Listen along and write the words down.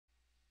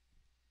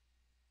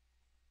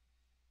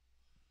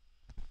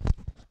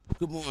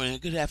Good morning,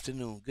 good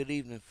afternoon, good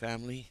evening,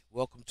 family.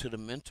 Welcome to the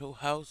Mental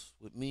House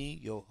with me,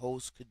 your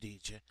host,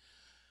 Khadija.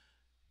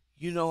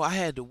 I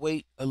had to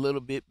wait a little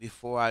bit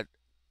before I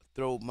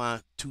throw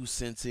my 2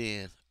 cents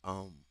in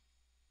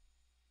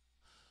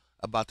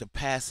about the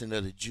passing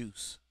of the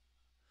juice.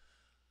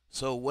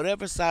 So,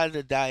 whatever side of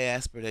the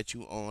diaspora that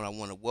you own, I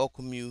want to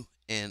welcome you,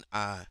 and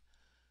I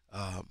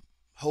um,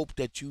 hope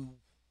that you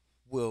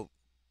will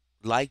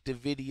like the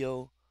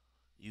video,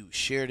 you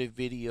share the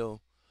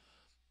video,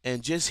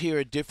 and just hear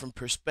a different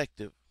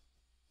perspective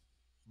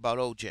about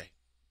OJ.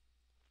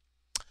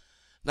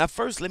 Now,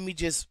 first, let me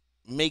just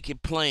make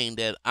it plain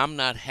that I'm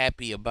not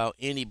happy about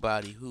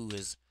anybody who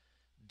has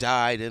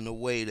died in the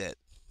way that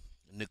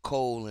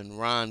Nicole and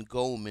Ron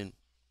Goldman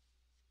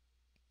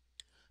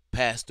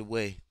passed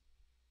away.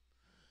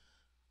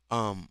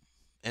 Um,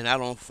 and I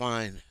don't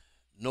find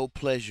no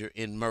pleasure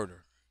in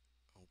murder,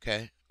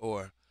 okay?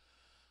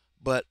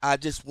 But I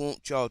just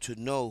want y'all to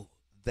know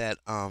that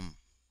I'm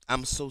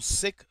so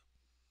sick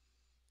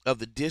of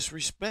the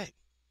disrespect.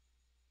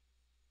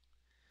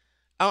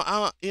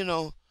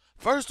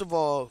 First of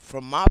all,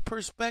 from my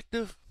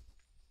perspective,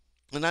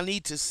 and I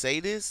need to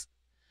say this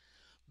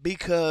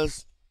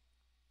because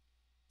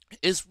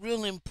it's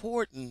real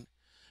important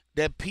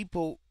that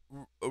people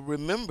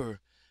remember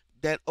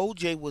that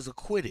OJ was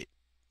acquitted.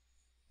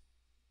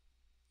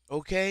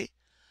 Okay?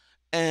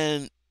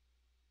 And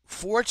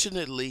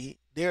fortunately,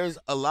 there's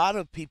a lot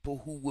of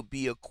people who would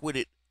be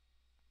acquitted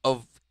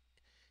of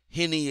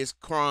heinous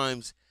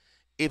crimes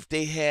if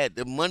they had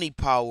the money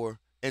power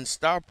and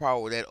star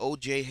power that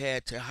OJ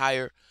had to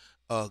hire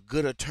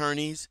good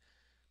attorneys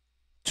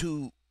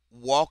to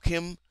walk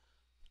him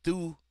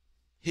through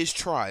his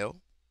trial.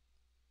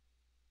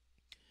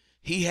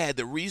 He had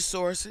the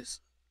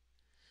resources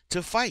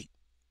to fight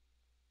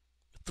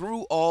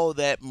through all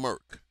that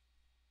murk.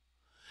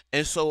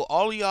 And so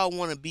all of y'all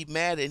want to be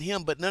mad at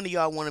him, but none of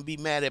y'all want to be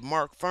mad at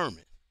Mark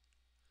Furman,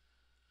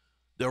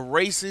 the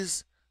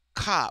racist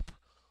cop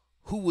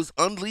who was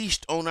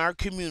unleashed on our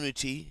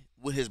community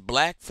with his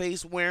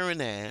blackface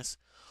wearing ass,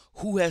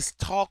 who has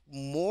talked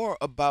more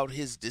about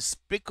his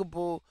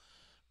despicable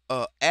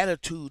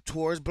attitude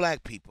towards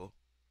black people.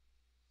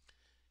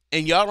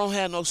 And y'all don't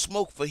have no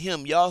smoke for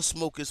him. Y'all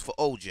smoke is for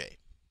OJ.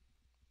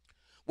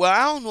 Well,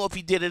 I don't know if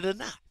he did it or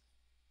not.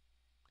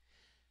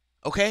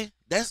 Okay?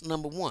 That's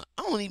number one.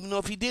 I don't even know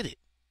if he did it.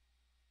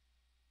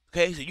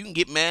 Okay, so you can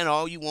get mad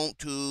all you want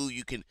to.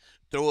 You can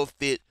throw a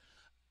fit.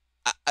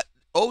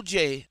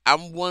 OJ,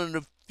 I'm one of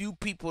the few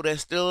people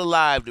that's still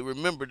alive to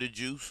remember the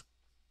juice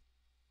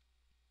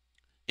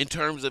in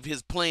terms of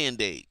his playing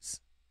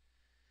days.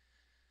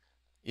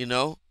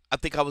 I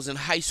think I was in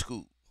high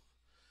school.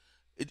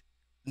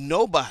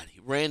 Nobody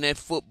ran that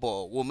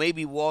football. Well,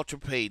 maybe Walter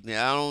Payton.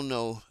 I don't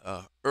know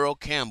Earl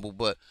Campbell,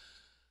 but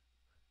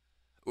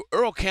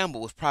Earl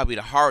Campbell was probably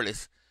the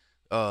hardest.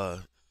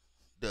 The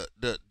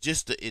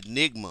just the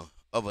enigma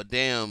of a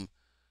damn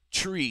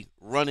tree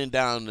running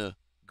down the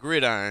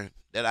gridiron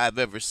that I've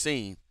ever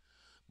seen.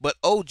 But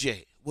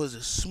OJ was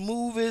the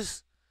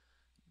smoothest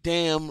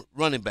damn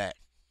running back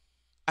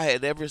I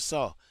had ever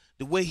saw.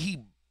 The way he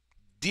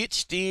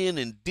ditched in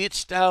and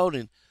ditched out,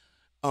 and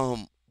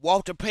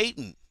Walter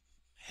Payton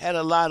had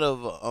a lot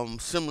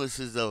of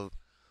semblances of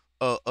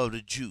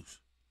the Juice.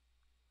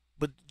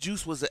 But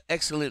Juice was an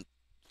excellent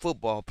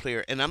football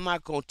player, and I'm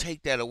not gonna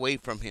take that away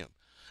from him.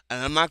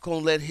 And I'm not gonna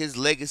let his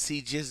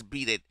legacy just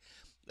be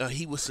that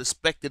he was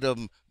suspected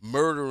of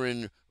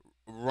murdering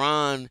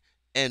Ron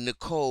and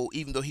Nicole,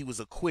 even though he was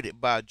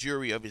acquitted by a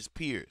jury of his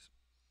peers.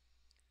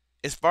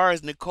 As far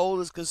as Nicole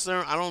is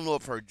concerned, I don't know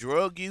if her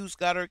drug use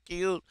got her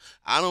killed.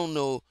 I don't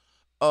know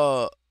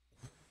uh,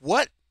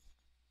 what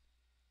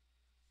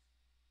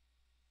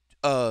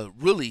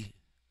really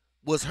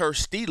was her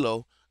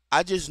stilo.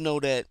 I just know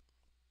that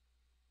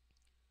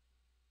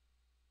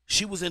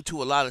she was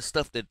into a lot of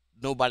stuff that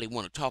nobody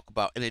want to talk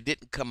about, and it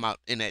didn't come out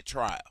in that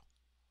trial.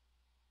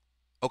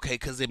 Okay,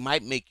 because it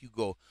might make you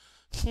go,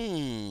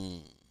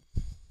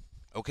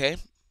 okay.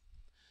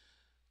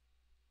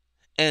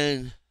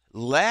 And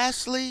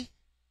lastly,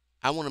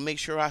 I want to make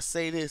sure I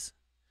say this.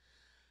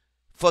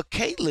 For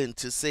Caitlyn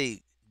to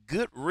say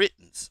good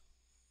riddance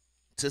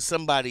to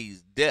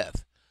somebody's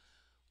death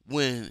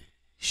when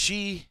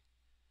she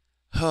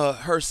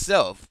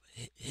herself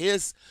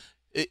his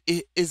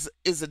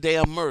is a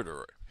damn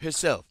murderer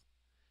herself.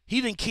 He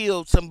done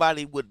killed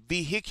somebody with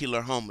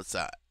vehicular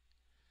homicide,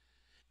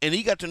 and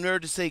he got the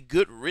nerve to say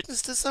good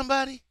riddance to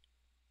somebody.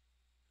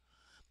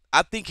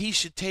 I think he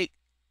should take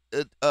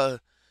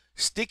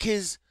stick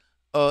his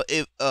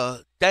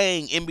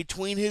thing in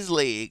between his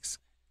legs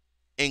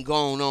and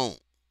go on,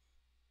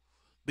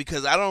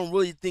 because I don't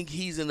really think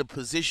he's in a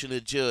position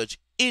to judge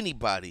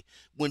anybody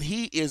when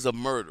he is a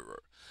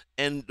murderer.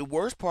 And the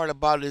worst part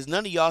about it is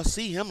none of y'all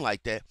see him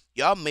like that.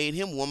 Y'all made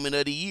him Woman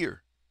of the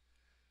Year.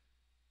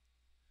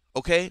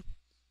 Okay?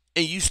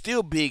 And you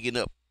still bigging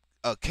up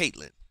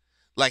Caitlyn.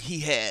 Like he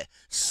had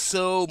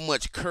so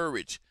much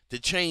courage to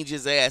change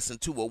his ass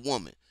into a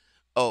woman.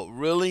 Oh,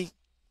 really?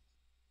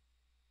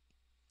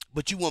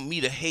 But you want me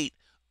to hate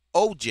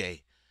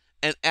OJ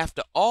And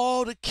after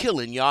all the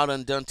killing y'all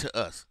done to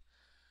us,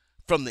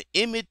 from the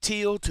Emmett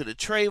Till to the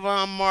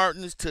Trayvon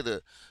Martins to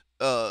the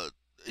uh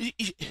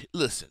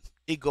listen,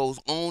 it goes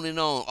on and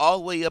on all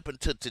the way up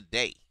until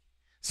today.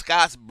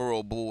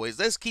 Scottsboro boys,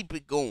 let's keep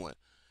it going.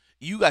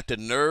 You got the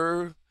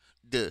nerve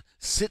to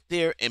sit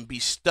there and be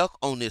stuck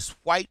on this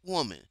white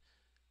woman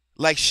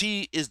like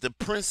she is the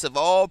prince of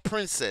all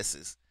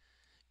princesses,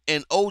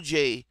 and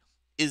OJ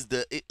is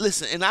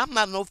listen. And I'm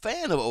not no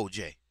fan of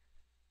OJ.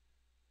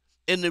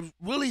 And the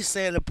really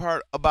sad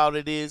part about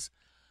it is,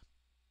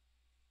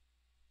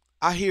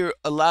 I hear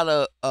a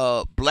lot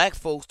of black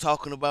folks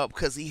talking about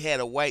because he had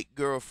a white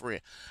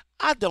girlfriend.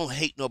 I don't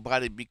hate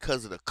nobody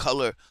because of the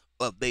color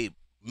of they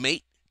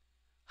mate.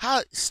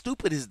 How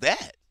stupid is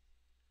that?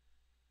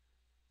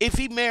 If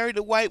he married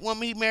a white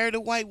woman, he married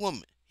a white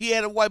woman. He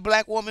had a white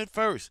black woman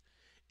first,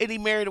 and he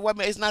married a white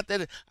man. It's not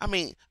that. I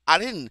mean, I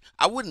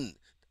wouldn't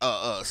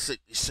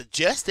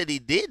suggest that he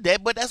did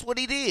that, but that's what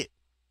he did.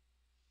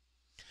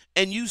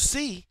 And you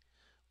see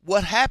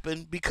what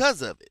happened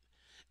because of it.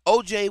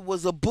 OJ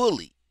was a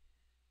bully.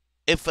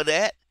 And for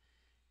that,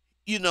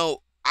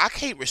 I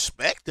can't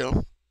respect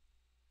him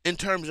in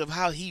terms of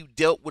how he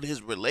dealt with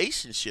his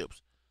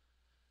relationships.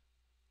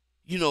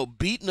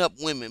 Beating up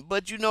women.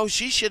 But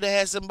she should have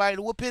had somebody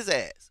to whoop his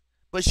ass.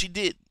 But she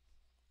didn't.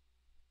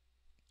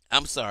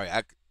 I'm sorry.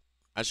 I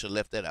should have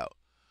left that out.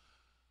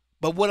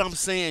 But what I'm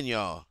saying,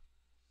 y'all,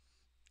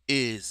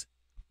 is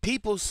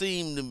people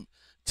seem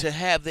to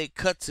have their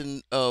cuts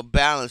and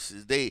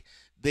balances. They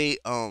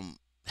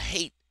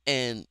hate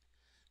and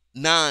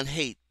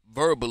non-hate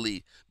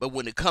verbally, but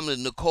when it comes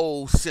to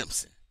Nicole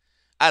Simpson,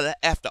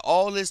 after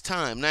all this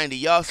time, 90,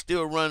 y'all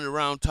still running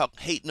around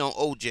hating on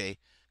OJ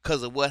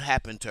because of what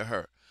happened to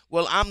her.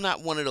 Well, I'm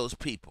not one of those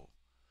people,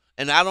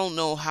 and I don't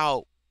know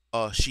how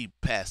she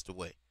passed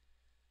away,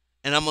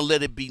 and I'm gonna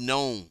let it be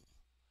known.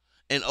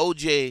 And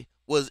OJ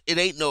it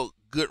ain't no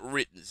good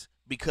riddance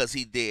because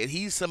he dead.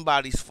 He's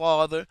somebody's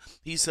father.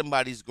 He's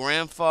somebody's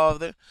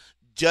grandfather,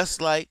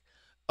 just like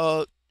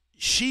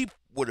she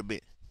would have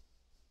been.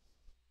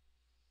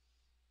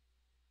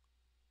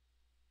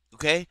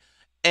 Okay?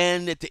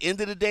 And at the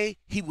end of the day,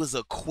 he was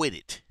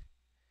acquitted.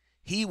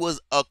 He was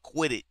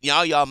acquitted.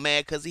 Y'all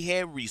mad because he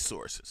had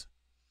resources.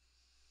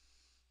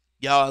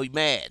 Y'all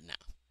mad now.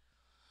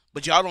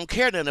 But y'all don't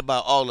care nothing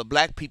about all the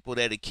black people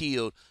that are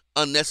killed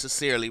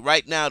unnecessarily.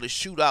 Right now, the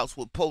shootouts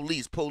with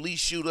police. Police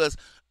shoot us,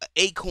 an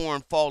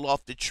acorn fall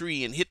off the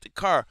tree and hit the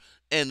car,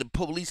 and the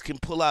police can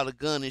pull out a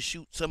gun and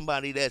shoot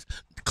somebody that's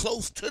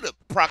close to the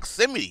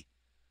proximity.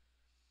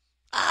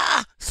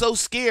 So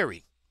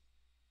scary.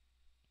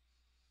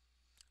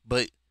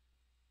 But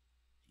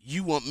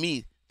you want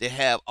me to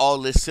have all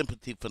this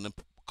sympathy for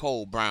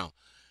Nicole Brown.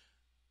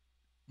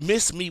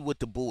 Miss me with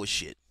the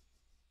bullshit.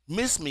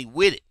 Miss me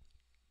with it.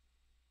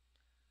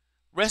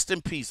 Rest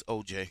in peace,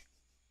 OJ.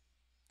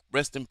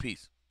 Rest in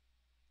peace.